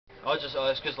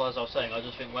It's because as I was saying, I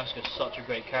just think Wesker's such a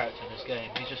great character in this game.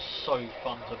 He's just so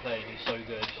fun to play and he's so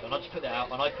good. And I just put that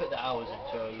out, and I put the hours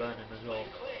into learning as well.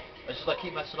 It's just I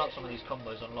keep messing up some of these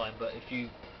combos online, but if you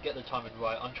get the timing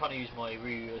right, I'm trying to use my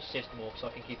Ryu assist more so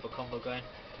I can keep a combo going.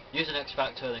 Use an X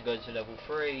Factor, then go to level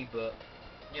 3, but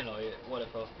you know,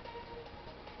 whatever.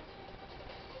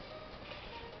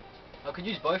 I can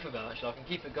use both of them actually. I can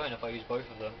keep it going if I use both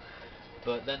of them,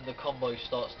 but then the combo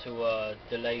starts to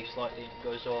delay slightly and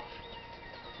goes off.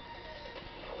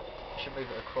 I should move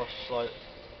it across slightly.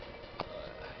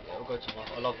 Yeah, we'll go to my.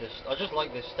 I love this. I just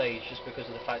like this stage just because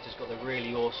of the fact it's got the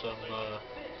really awesome,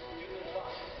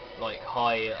 like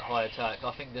high attack.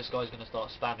 I think this guy's going to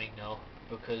start spamming now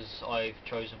because I've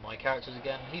chosen my characters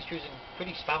again. He's choosing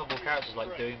pretty spammable characters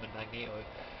like Doom and Magneto.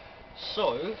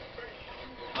 So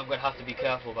I'm going to have to be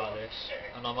careful about this,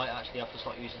 and I might actually have to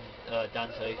start using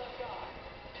Dante.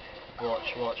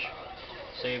 Watch, watch.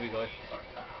 So here we go.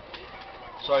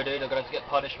 Sorry dude, I'm going to have to get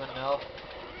punishment now.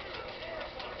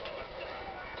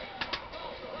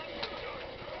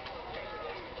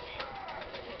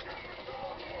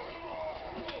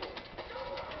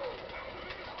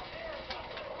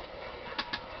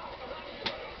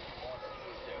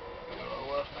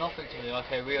 Worth nothing to me.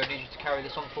 Okay, Rio, I need you to carry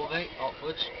this on for me,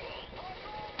 upwards.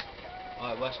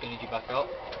 Alright, Wesker, need you back up.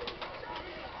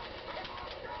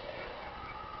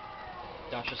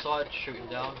 Dash aside, shoot him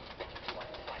down.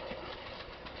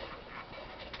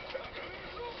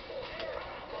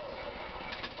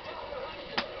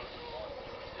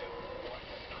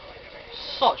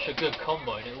 Such a good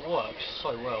combo and it works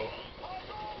so well.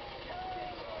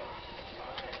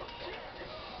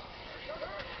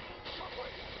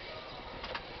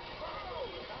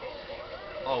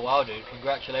 Oh wow dude,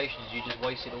 congratulations, you just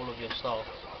wasted all of your stuff.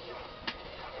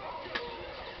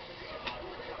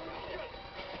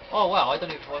 Oh wow, I don't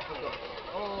even I forgot.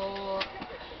 Oh,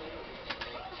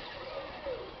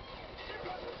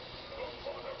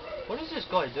 what is this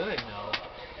guy doing now?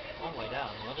 Oh my damn,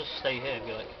 I'll just stay here and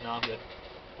be like, nah, I'm good.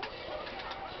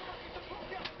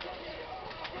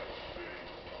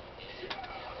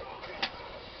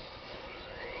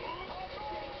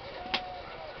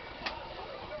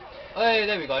 Hey,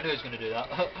 there we go, I knew he was going to do that.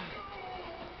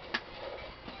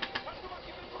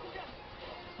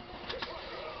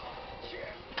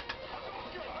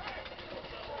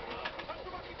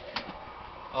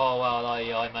 Oh wow,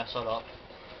 I messed that up.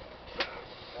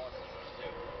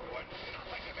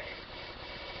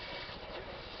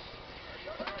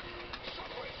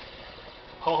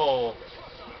 Oh,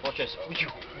 watch this.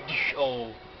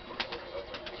 Oh.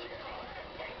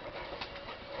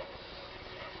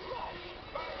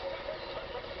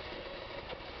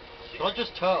 Should I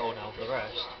just turtle now for the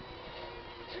rest?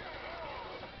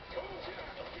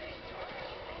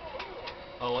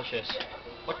 Oh, watch this.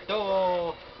 What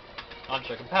the? I'm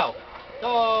so compelled.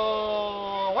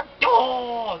 No! What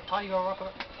the? Tiger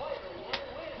Rocket.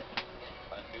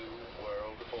 A new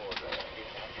world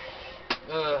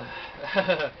order.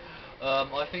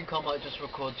 I think I might just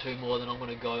record 2 more, then I'm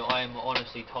gonna go. I am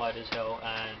honestly tired as hell,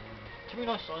 and to be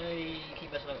honest, I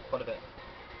keep messing up quite a bit.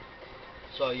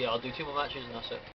 So yeah, I'll do 2 more matches and that's it.